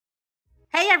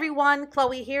Hey everyone,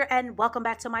 Chloe here, and welcome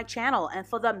back to my channel. And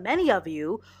for the many of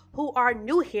you who are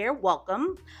new here,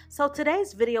 welcome. So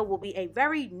today's video will be a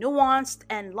very nuanced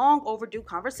and long overdue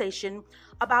conversation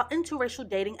about interracial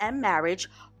dating and marriage,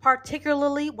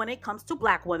 particularly when it comes to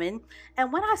Black women.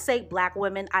 And when I say Black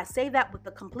women, I say that with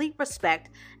the complete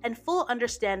respect and full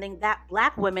understanding that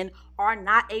Black women are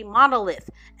not a monolith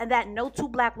and that no two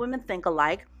Black women think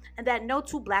alike, and that no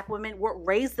two Black women were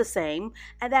raised the same,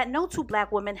 and that no two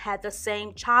Black women had the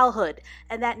same childhood,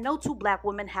 and that no two Black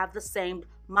women have the same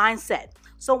mindset.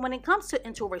 So when it comes to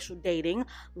interracial dating,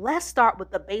 let's start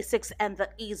with the basics and the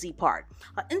easy part.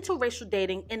 Interracial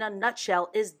dating, in a nutshell,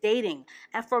 is dating.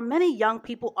 And for many young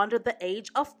people under the age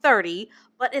of 30,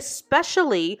 but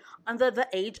especially under the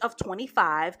age of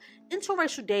 25,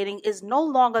 interracial dating is no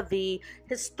longer the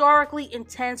historically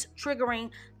intense, triggering,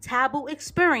 taboo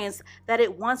experience that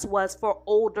it once was for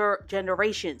older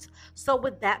generations. So,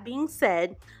 with that being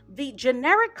said, the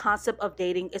generic concept of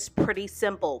dating is pretty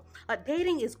simple.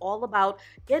 Dating is all about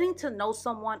getting to know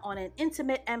someone on an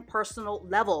intimate and personal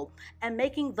level and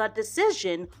making the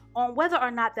decision on whether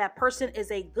or not that person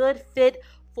is a good fit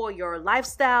for your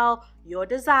lifestyle, your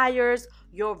desires,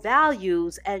 your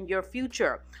values, and your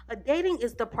future. Dating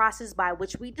is the process by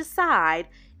which we decide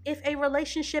if a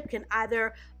relationship can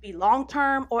either be long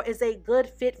term or is a good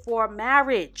fit for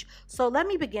marriage. So let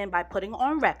me begin by putting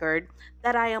on record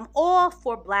that I am all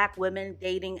for Black women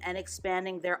dating and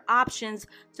expanding their options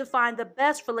to find the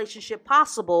best relationship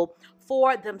possible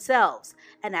for themselves.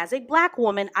 And as a Black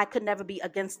woman, I could never be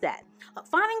against that.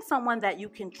 Finding someone that you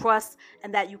can trust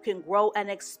and that you can grow and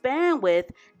expand with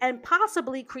and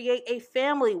possibly create a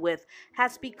family with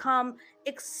has become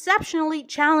exceptionally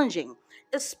challenging,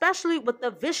 especially with the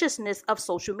viciousness of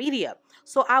social media.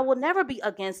 So I will never be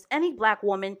against any Black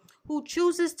woman who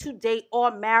chooses to date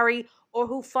or marry or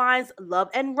who finds love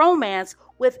and romance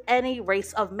with any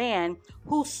race of man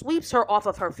who sweeps her off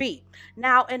of her feet.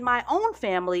 Now, in my own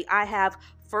family, I have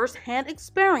firsthand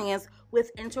experience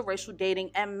with interracial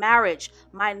dating and marriage.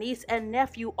 My niece and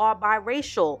nephew are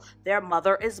biracial. Their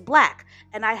mother is Black.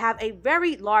 And I have a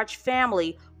very large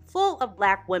family full of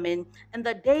Black women, and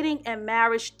the dating and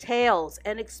marriage tales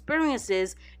and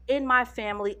experiences in my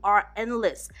family are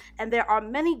endless. And there are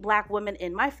many Black women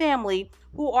in my family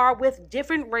who are with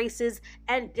different races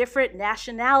and different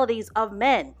nationalities of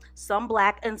men, some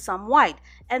Black and some white.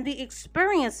 And the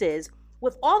experiences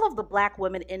with all of the Black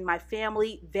women in my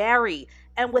family vary.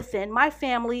 And within my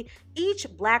family, each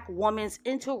Black woman's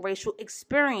interracial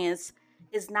experience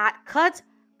is not cut,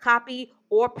 copy,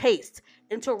 or paste.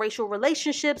 Interracial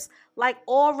relationships, like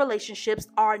all relationships,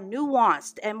 are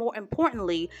nuanced. And more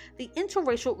importantly, the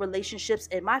interracial relationships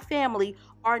in my family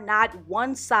are not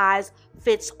one size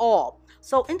fits all.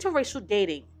 So interracial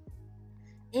dating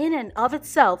in and of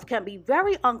itself can be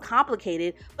very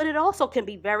uncomplicated, but it also can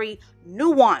be very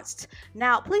nuanced.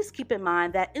 Now, please keep in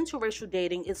mind that interracial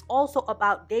dating is also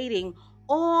about dating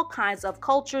all kinds of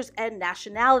cultures and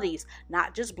nationalities,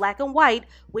 not just Black and white,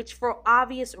 which for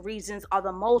obvious reasons are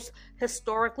the most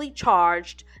historically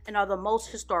charged and are the most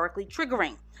historically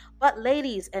triggering. But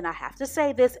ladies, and I have to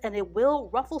say this, and it will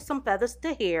ruffle some feathers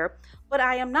to hear, but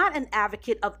I am not an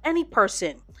advocate of any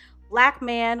person, Black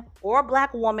man or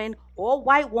Black woman or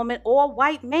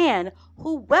white man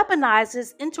who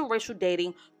weaponizes interracial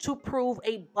dating to prove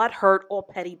a butthurt or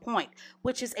petty point,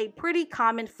 which is a pretty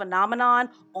common phenomenon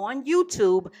on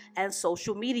YouTube and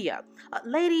social media.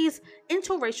 Ladies,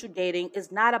 interracial dating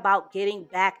is not about getting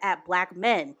back at Black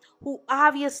men who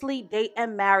obviously date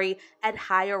and marry at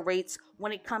higher rates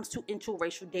when it comes to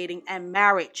interracial dating and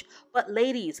marriage. But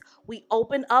ladies, we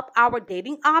open up our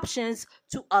dating options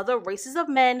to other races of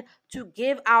men to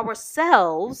give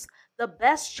ourselves the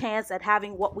best chance at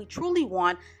having what we truly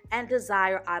want and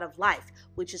desire out of life,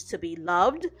 which is to be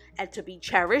loved and to be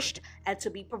cherished and to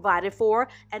be provided for,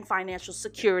 and financial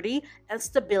security and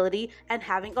stability, and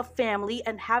having a family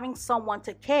and having someone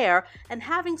to care and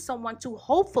having someone to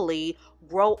hopefully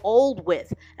grow old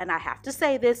with. And I have to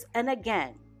say this, and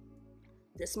again,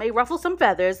 this may ruffle some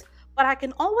feathers, but I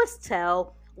can always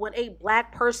tell when a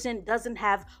Black person doesn't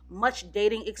have much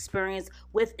dating experience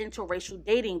with interracial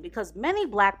dating, because many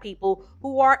Black people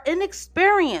who are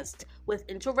inexperienced with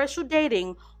interracial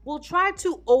dating will try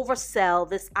to oversell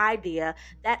this idea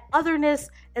that otherness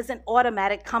is an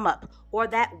automatic come up, or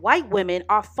that white women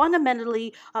are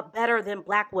fundamentally better than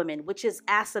Black women, which is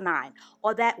asinine,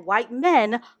 or that white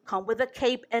men come with a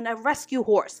cape and a rescue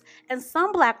horse. And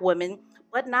some Black women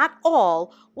but not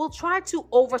all, will try to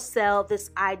oversell this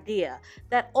idea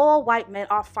that all white men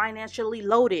are financially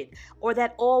loaded, or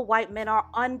that all white men are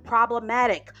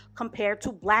unproblematic compared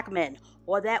to black men,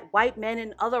 or that white men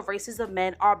and other races of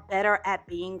men are better at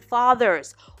being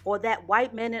fathers, or that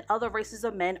white men and other races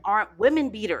of men aren't women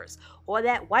beaters, or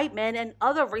that white men and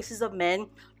other races of men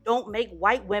don't make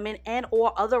white women and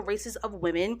or other races of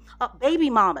women baby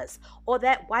mamas, or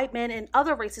that white men and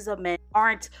other races of men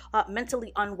aren't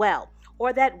mentally unwell,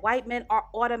 or that white men are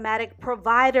automatic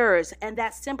providers. And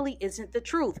that simply isn't the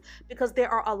truth, because there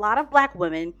are a lot of black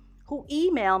women who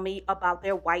email me about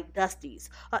their white dusties.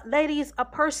 Ladies, a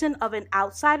person of an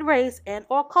outside race and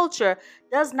or culture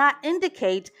does not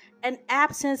indicate an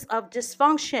absence of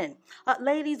dysfunction.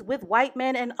 Ladies, with white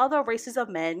men and other races of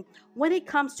men, when it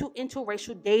comes to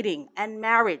interracial dating and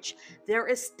marriage, there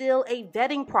is still a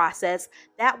vetting process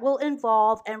that will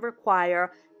involve and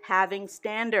require having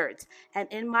standards.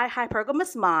 And in my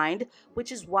hypergamous mind,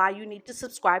 which is why you need to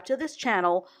subscribe to this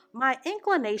channel, my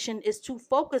inclination is to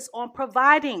focus on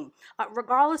providing,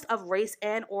 regardless of race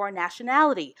and or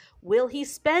nationality. Will he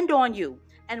spend on you?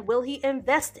 And will he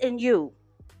invest in you?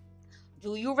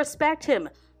 Do you respect him?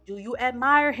 Do you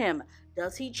admire him?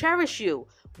 Does he cherish you?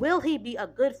 Will he be a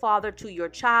good father to your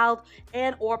child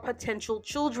and or potential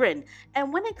children?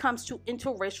 And when it comes to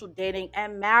interracial dating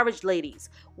and marriage, ladies,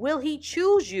 will he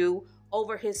choose you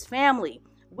over his family?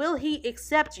 Will he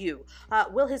accept you?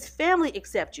 Will his family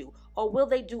accept you? Or will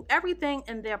they do everything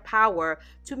in their power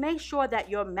to make sure that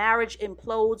your marriage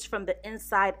implodes from the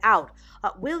inside out?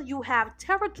 Will you have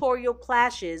territorial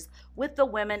clashes with the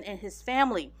women in his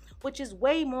family, which is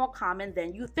way more common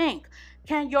than you think?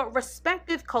 Can your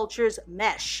respective cultures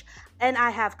mesh? And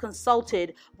I have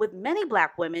consulted with many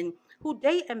black women who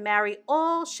date and marry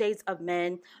all shades of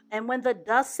men, and when the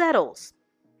dust settles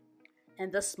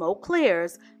and the smoke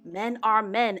clears, men are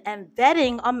men, and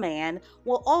vetting a man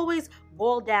will always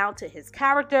boil down to his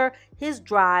character, his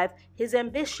drive, his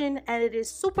ambition, and it is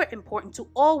super important to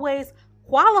always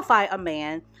qualify a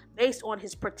man based on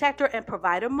his protector and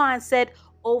provider mindset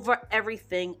over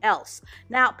everything else.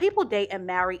 Now, people date and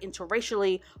marry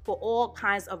interracially for all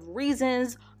kinds of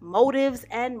reasons, motives,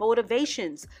 and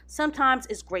motivations. Sometimes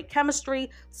it's great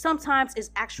chemistry, sometimes it's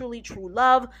actually true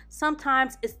love,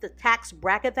 sometimes it's the tax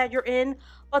bracket that you're in.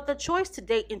 But the choice to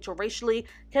date interracially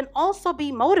can also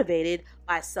be motivated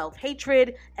by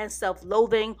self-hatred and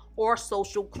self-loathing, or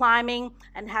social climbing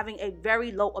and having a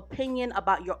very low opinion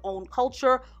about your own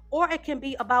culture, or it can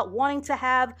be about wanting to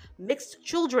have mixed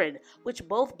children, which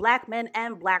both black men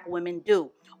and black women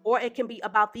do. Or it can be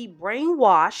about the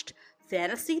brainwashed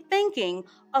fantasy thinking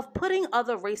of putting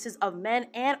other races of men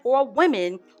and or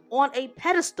women on a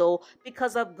pedestal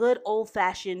because of good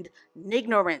old-fashioned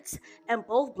ignorance. And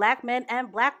both black men and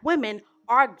black women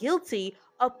are guilty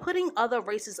of putting other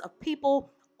races of people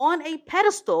on a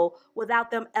pedestal without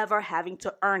them ever having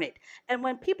to earn it. And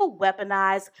when people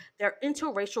weaponize their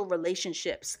interracial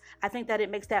relationships, I think that it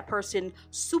makes that person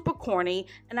super corny.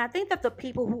 And I think that the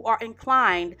people who are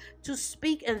inclined to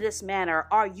speak in this manner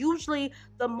are usually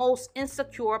the most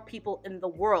insecure people in the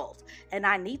world. And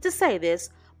I need to say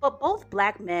this, but both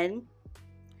black men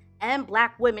and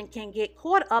black women can get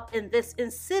caught up in this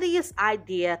insidious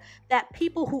idea that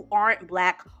people who aren't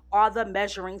black are the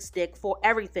measuring stick for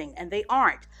everything, and they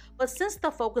aren't. But since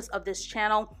the focus of this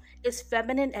channel is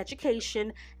feminine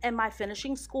education, and my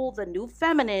finishing school, The New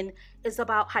Feminine, is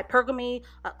about hypergamy,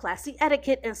 classy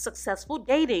etiquette, and successful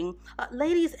dating,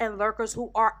 ladies and lurkers who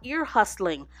are ear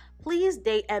hustling, please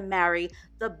date and marry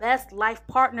the best life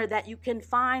partner that you can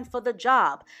find for the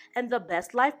job. And the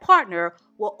best life partner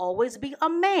will always be a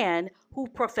man who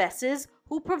professes,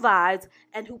 who provides,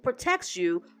 and who protects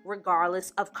you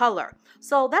regardless of color.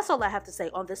 So that's all I have to say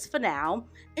on this for now.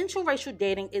 Interracial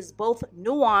dating is both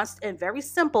nuanced and very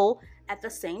simple at the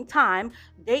same time.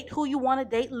 Date who you want to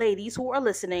date, ladies who are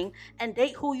listening, and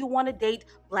date who you want to date,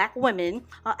 black women.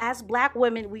 As black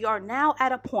women, we are now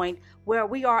at a point where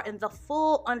we are in the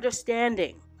full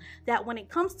understanding that when it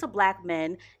comes to black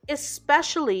men,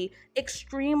 especially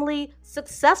extremely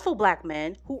successful black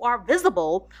men who are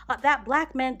visible, that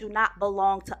black men do not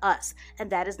belong to us. And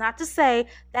that is not to say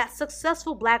that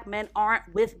successful black men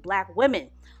aren't with black women,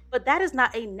 but that is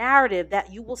not a narrative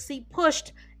that you will see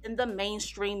pushed in the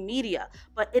mainstream media.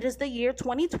 But it is the year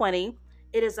 2020.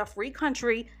 It is a free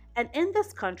country. And in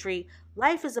this country,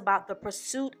 Life is about the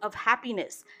pursuit of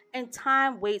happiness, and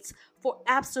time waits for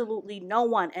absolutely no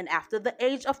one. And after the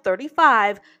age of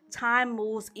 35, time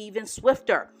moves even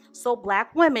swifter. So,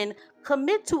 Black women,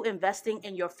 commit to investing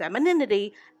in your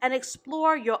femininity and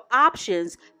explore your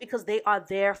options because they are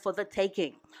there for the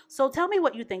taking. So, tell me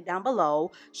what you think down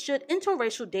below. Should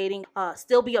interracial dating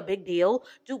still be a big deal?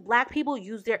 Do Black people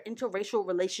use their interracial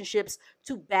relationships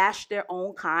to bash their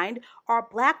own kind? Are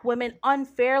Black women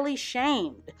unfairly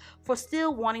shamed for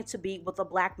still wanting to be with a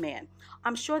Black man?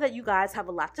 I'm sure that you guys have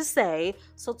a lot to say,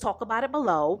 so talk about it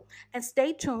below and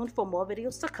stay tuned for more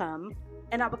videos to come.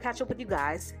 And I will catch up with you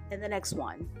guys in the next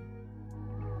one.